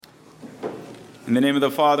In the name of the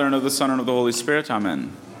Father, and of the Son, and of the Holy Spirit,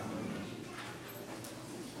 amen.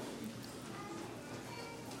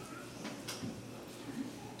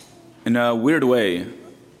 In a weird way,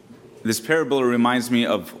 this parable reminds me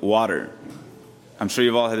of water. I'm sure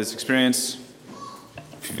you've all had this experience.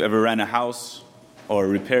 If you've ever ran a house or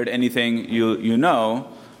repaired anything, you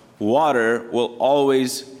know water will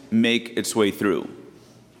always make its way through.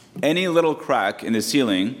 Any little crack in the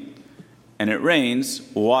ceiling, and it rains,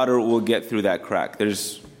 water will get through that crack.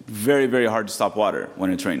 There's very, very hard to stop water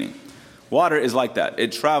when it's raining. Water is like that.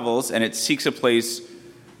 It travels and it seeks a place,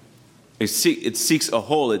 it seeks a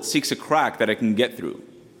hole, it seeks a crack that it can get through.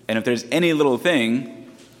 And if there's any little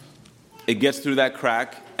thing, it gets through that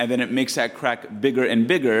crack, and then it makes that crack bigger and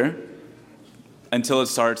bigger until it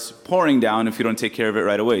starts pouring down if you don't take care of it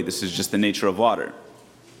right away. This is just the nature of water.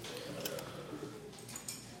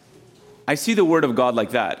 I see the word of God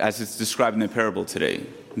like that, as it's described in the parable today.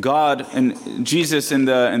 God and Jesus in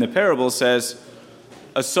the parable says,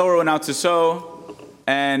 a sower went out to sow,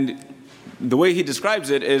 and the way he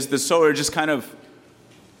describes it is the sower just kind of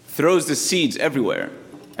throws the seeds everywhere.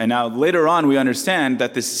 And now later on we understand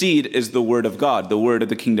that the seed is the word of God, the word of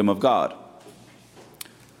the kingdom of God.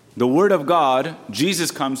 The word of God,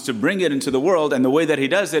 Jesus comes to bring it into the world, and the way that he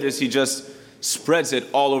does it is he just spreads it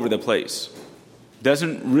all over the place.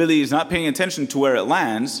 He's not paying attention to where it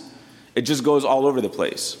lands, it just goes all over the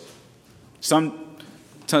place.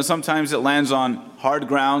 Sometimes it lands on hard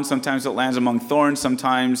ground, sometimes it lands among thorns,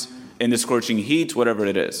 sometimes in the scorching heat, whatever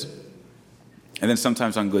it is. And then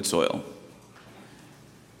sometimes on good soil.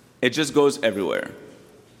 It just goes everywhere.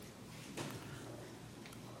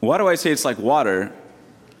 Why do I say it's like water?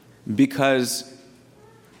 Because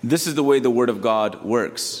this is the way the Word of God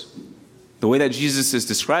works. The way that Jesus is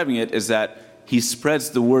describing it is that he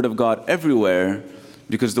spreads the Word of God everywhere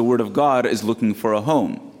because the Word of God is looking for a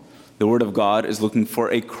home. The Word of God is looking for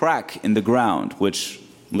a crack in the ground, which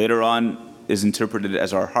later on is interpreted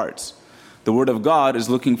as our hearts. The Word of God is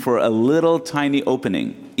looking for a little tiny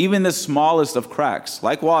opening, even the smallest of cracks,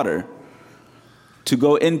 like water, to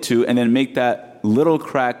go into and then make that little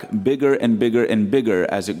crack bigger and bigger and bigger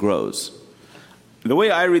as it grows. The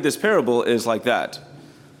way I read this parable is like that.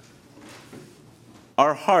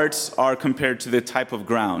 Our hearts are compared to the type of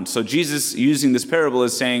ground. So Jesus, using this parable,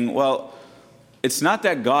 is saying, well, it's not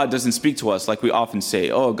that God doesn't speak to us like we often say.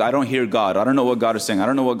 Oh, I don't hear God. I don't know what God is saying. I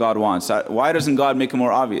don't know what God wants. Why doesn't God make it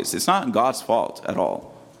more obvious? It's not God's fault at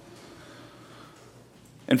all.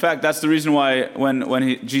 In fact, that's the reason why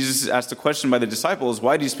when Jesus is asked a question by the disciples,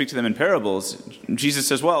 why do you speak to them in parables? Jesus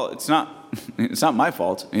says, well, it's not my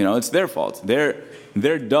fault. It's their fault.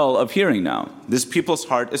 They're dull of hearing now. This people's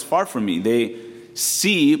heart is far from me. They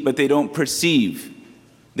see, but they don't perceive.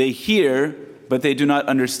 They hear, but they do not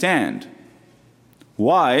understand.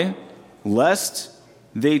 Why? Lest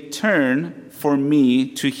they turn for me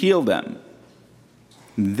to heal them.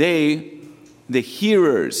 They, the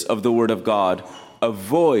hearers of the word of God,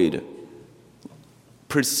 avoid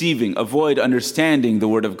perceiving, avoid understanding the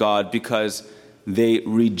word of God because they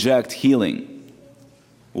reject healing.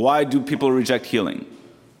 Why do people reject healing?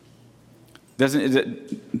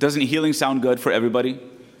 Doesn't healing sound good for everybody?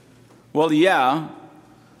 Well, yeah,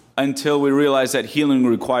 until we realize that healing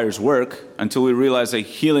requires work, until we realize that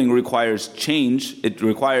healing requires change. It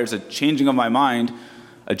requires a changing of my mind,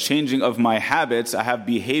 a changing of my habits. I have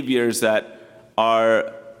behaviors that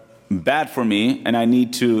are bad for me, and I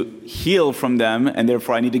need to heal from them, and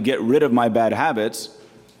therefore I need to get rid of my bad habits.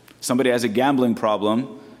 Somebody has a gambling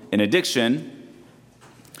problem, an addiction,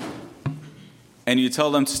 and you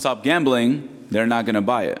tell them to stop gambling, they're not going to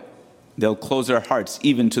buy it. They'll close their hearts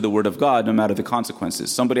even to the word of God, no matter the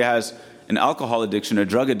consequences. Somebody has an alcohol addiction, a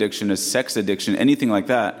drug addiction, a sex addiction, anything like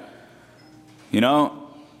that.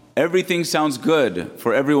 Everything sounds good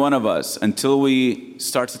for every one of us until we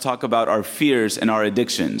start to talk about our fears and our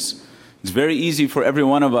addictions. It's very easy for every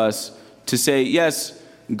one of us to say, yes,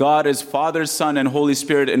 God is Father, Son, and Holy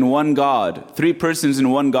Spirit in one God. 3 persons in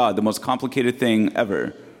one God, the most complicated thing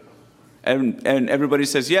ever. And everybody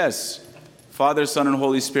says, yes, Father, Son, and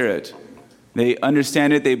Holy Spirit. They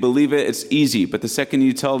understand it, they believe it, it's easy. But the second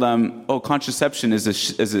you tell them, oh, contraception is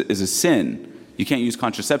a sin. You can't use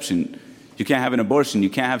contraception. You can't have an abortion.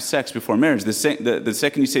 You can't have sex before marriage. The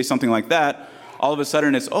second you say something like that, all of a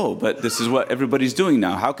sudden it's, oh, but this is what everybody's doing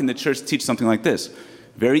now. How can the church teach something like this?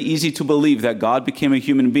 Very easy to believe that God became a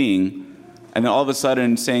human being, and then all of a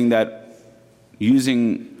sudden saying that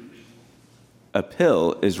using a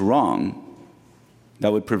pill is wrong,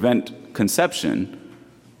 that would prevent conception.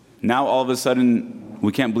 Now all of a sudden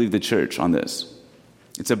we can't believe the church on this.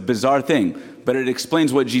 It's a bizarre thing, but it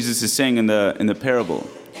explains what Jesus is saying in the parable.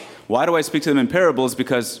 Why do I speak to them in parables?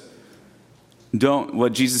 Because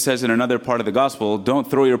what Jesus says in another part of the gospel, don't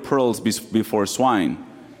throw your pearls before swine.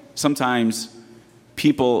 Sometimes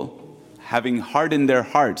people, having hardened their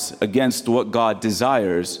hearts against what God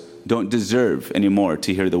desires, don't deserve anymore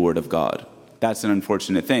to hear the word of God. That's an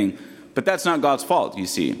unfortunate thing. But that's not God's fault, you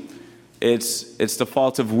see. It's the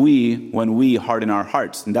fault of when we harden our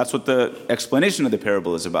hearts. And that's what the explanation of the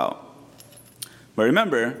parable is about. But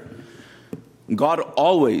remember, God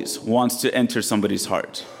always wants to enter somebody's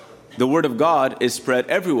heart. The word of God is spread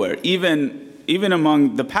everywhere, even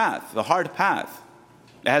among the path, the hard path.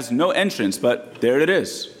 It has no entrance, but there it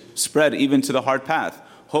is, spread even to the hard path,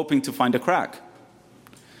 hoping to find a crack.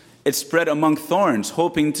 It's spread among thorns,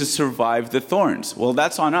 hoping to survive the thorns. Well,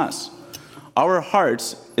 that's on us. Our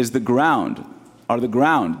hearts are the ground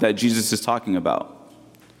that Jesus is talking about.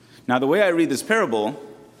 Now, the way I read this parable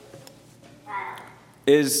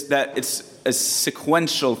is that it's a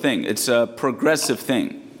sequential thing. It's a progressive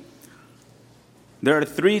thing. There are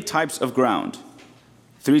 3 types of ground,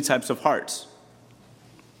 3 types of hearts.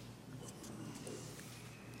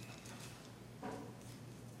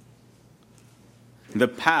 The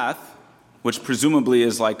path, which presumably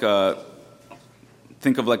is think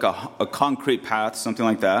of like a concrete path, something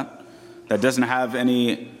like that doesn't have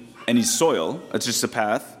any soil. It's just a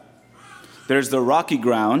path. There's the rocky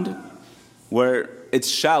ground, where it's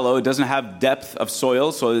shallow. It doesn't have depth of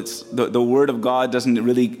soil, so it's the word of God doesn't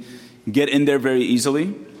really get in there very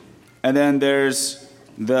easily. And then there's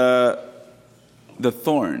the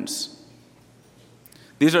thorns.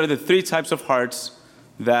 These are the 3 types of hearts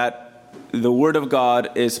that the word of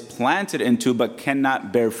God is planted into but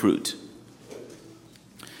cannot bear fruit.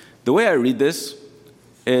 The way I read this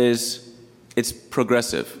is it's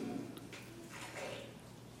progressive.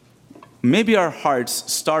 Maybe our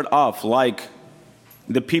hearts start off like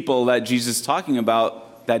the people that Jesus is talking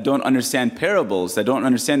about that don't understand parables, that don't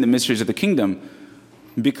understand the mysteries of the kingdom,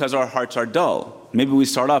 because our hearts are dull. Maybe we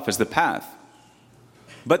start off as the path.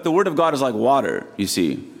 But the word of God is like water, you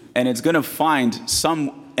see, and it's going to find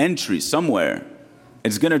some entry somewhere.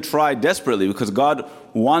 It's going to try desperately because God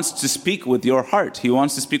wants to speak with your heart. He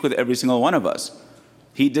wants to speak with every single one of us.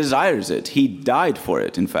 He desires it. He died for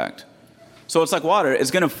it, in fact. So it's like water.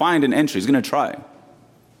 It's going to find an entry. It's going to try.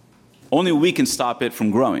 Only we can stop it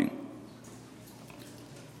from growing.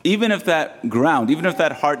 Even if that ground, even if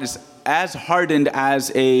that heart is as hardened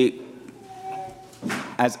as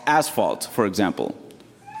asphalt, for example,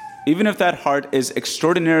 even if that heart is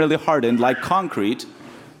extraordinarily hardened like concrete,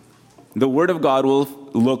 the word of God will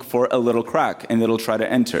look for a little crack and it'll try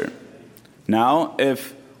to enter. Now,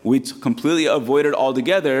 if we completely avoid it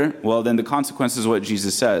altogether, well, then the consequence is what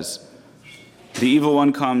Jesus says. The evil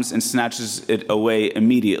one comes and snatches it away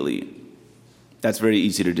immediately. That's very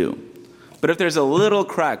easy to do. But if there's a little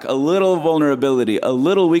crack, a little vulnerability, a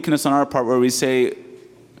little weakness on our part where we say,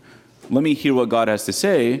 let me hear what God has to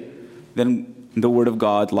say, then the word of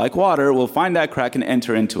God, like water, will find that crack and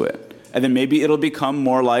enter into it. And then maybe it'll become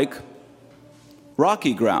more like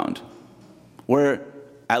rocky ground, where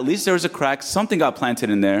at least there was a crack, something got planted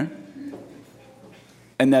in there,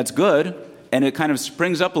 and that's good, and it kind of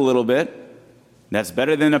springs up a little bit. That's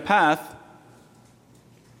better than a path.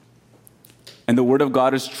 And the word of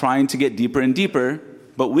God is trying to get deeper and deeper,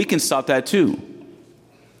 but we can stop that too.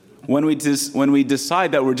 When we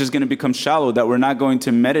decide that we're just going to become shallow, that we're not going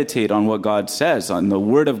to meditate on what God says, on the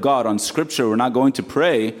word of God, on scripture, we're not going to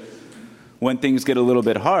pray when things get a little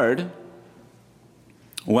bit hard,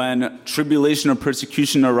 when tribulation or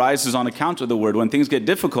persecution arises on account of the word, when things get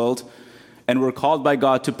difficult, and we're called by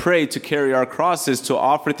God to pray, to carry our crosses, to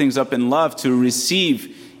offer things up in love, to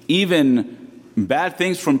receive even bad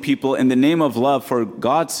things from people in the name of love for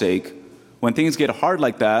God's sake, when things get hard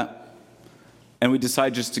like that, and we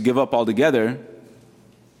decide just to give up altogether,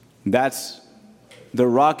 that's the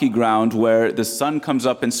rocky ground where the sun comes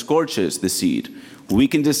up and scorches the seed. We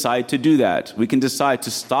can decide to do that. We can decide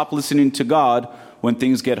to stop listening to God when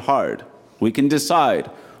things get hard. We can decide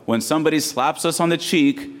when somebody slaps us on the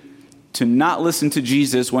cheek to not listen to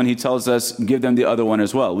Jesus when he tells us, give them the other one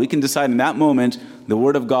as well. We can decide in that moment, the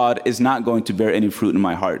word of God is not going to bear any fruit in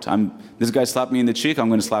my heart. This guy slapped me in the cheek, I'm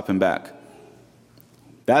going to slap him back.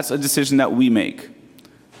 That's a decision that we make.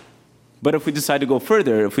 But if we decide to go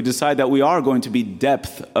further, if we decide that we are going to be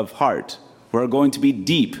depth of heart, we're going to be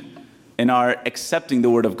deep in our accepting the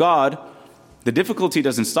word of God, the difficulty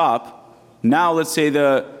doesn't stop. Now let's say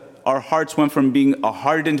our hearts went from being a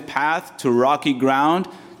hardened path to rocky ground.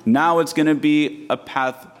 Now it's going to be a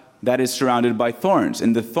path that is surrounded by thorns.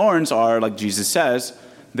 And the thorns are, like Jesus says,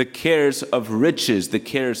 the cares of riches, the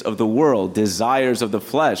cares of the world, desires of the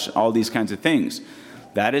flesh, all these kinds of things.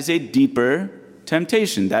 that is a deeper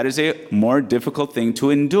temptation. That is a more difficult thing to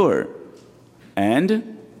endure.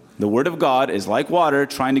 And the Word of God is like water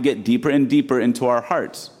trying to get deeper and deeper into our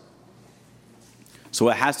hearts. So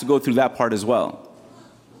it has to go through that part as well.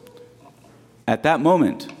 At that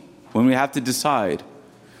moment, when we have to decide,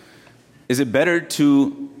 is it better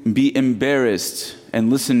to be embarrassed and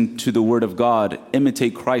listen to the Word of God,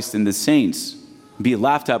 imitate Christ and the saints, be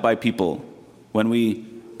laughed at by people when we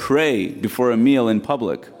pray before a meal in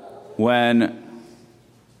public, when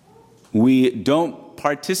we don't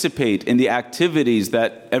participate in the activities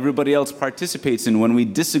that everybody else participates in, when we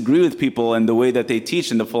disagree with people and the way that they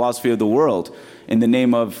teach in the philosophy of the world in the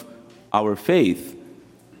name of our faith,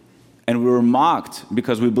 and we were mocked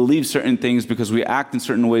because we believe certain things, because we act in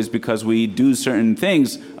certain ways, because we do certain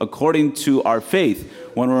things according to our faith.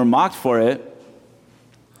 When we're mocked for it,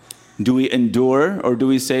 do we endure, or do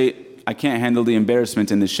we say, I can't handle the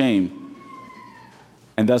embarrassment and the shame,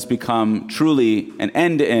 and thus become truly an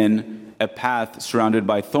end in a path surrounded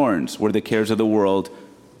by thorns, where the cares of the world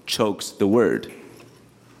chokes the word?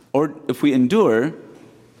 Or if we endure,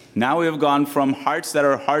 now we have gone from hearts that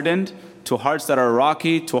are hardened to hearts that are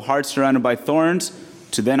rocky, to hearts surrounded by thorns,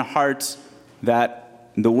 to then hearts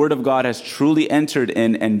that the Word of God has truly entered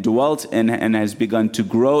in and dwelt in and has begun to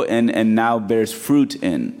grow in and now bears fruit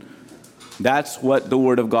in. That's what the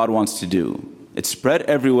Word of God wants to do. It's spread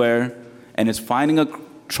everywhere, and it's trying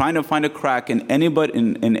to find a crack in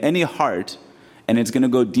any heart, and it's going to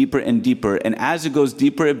go deeper and deeper. And as it goes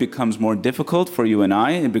deeper, it becomes more difficult for you and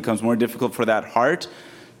I. It becomes more difficult for that heart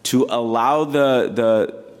to allow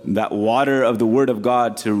that water of the Word of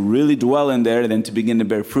God to really dwell in there, and then to begin to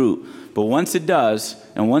bear fruit. But once it does,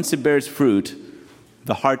 and once it bears fruit,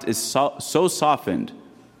 the heart is so softened,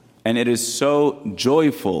 and it is so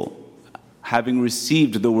joyful, having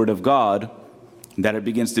received the Word of God, that it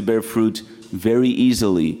begins to bear fruit very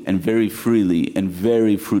easily and very freely and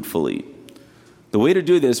very fruitfully. The way to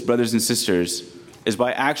do this, brothers and sisters, is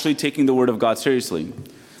by actually taking the Word of God seriously.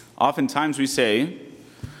 Oftentimes we say,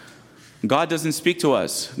 God doesn't speak to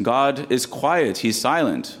us. God is quiet. He's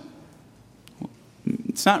silent.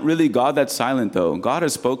 It's not really God that's silent, though. God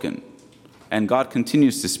has spoken, and God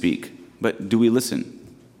continues to speak. But do we listen?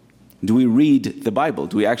 Do we read the Bible?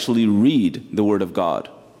 Do we actually read the Word of God?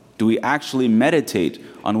 Do we actually meditate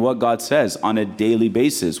on what God says on a daily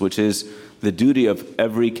basis, which is the duty of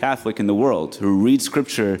every Catholic in the world, to read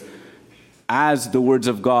Scripture as the words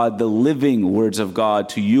of God, the living words of God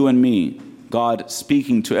to you and me? God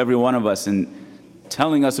speaking to every one of us and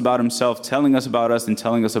telling us about Himself, telling us about us, and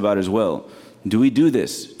telling us about His will. Do we do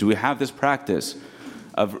this? Do we have this practice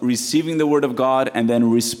of receiving the Word of God and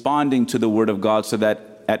then responding to the Word of God, so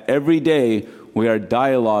that at every day we are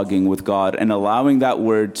dialoguing with God and allowing that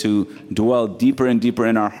Word to dwell deeper and deeper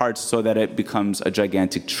in our hearts, so that it becomes a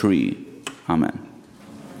gigantic tree? Amen.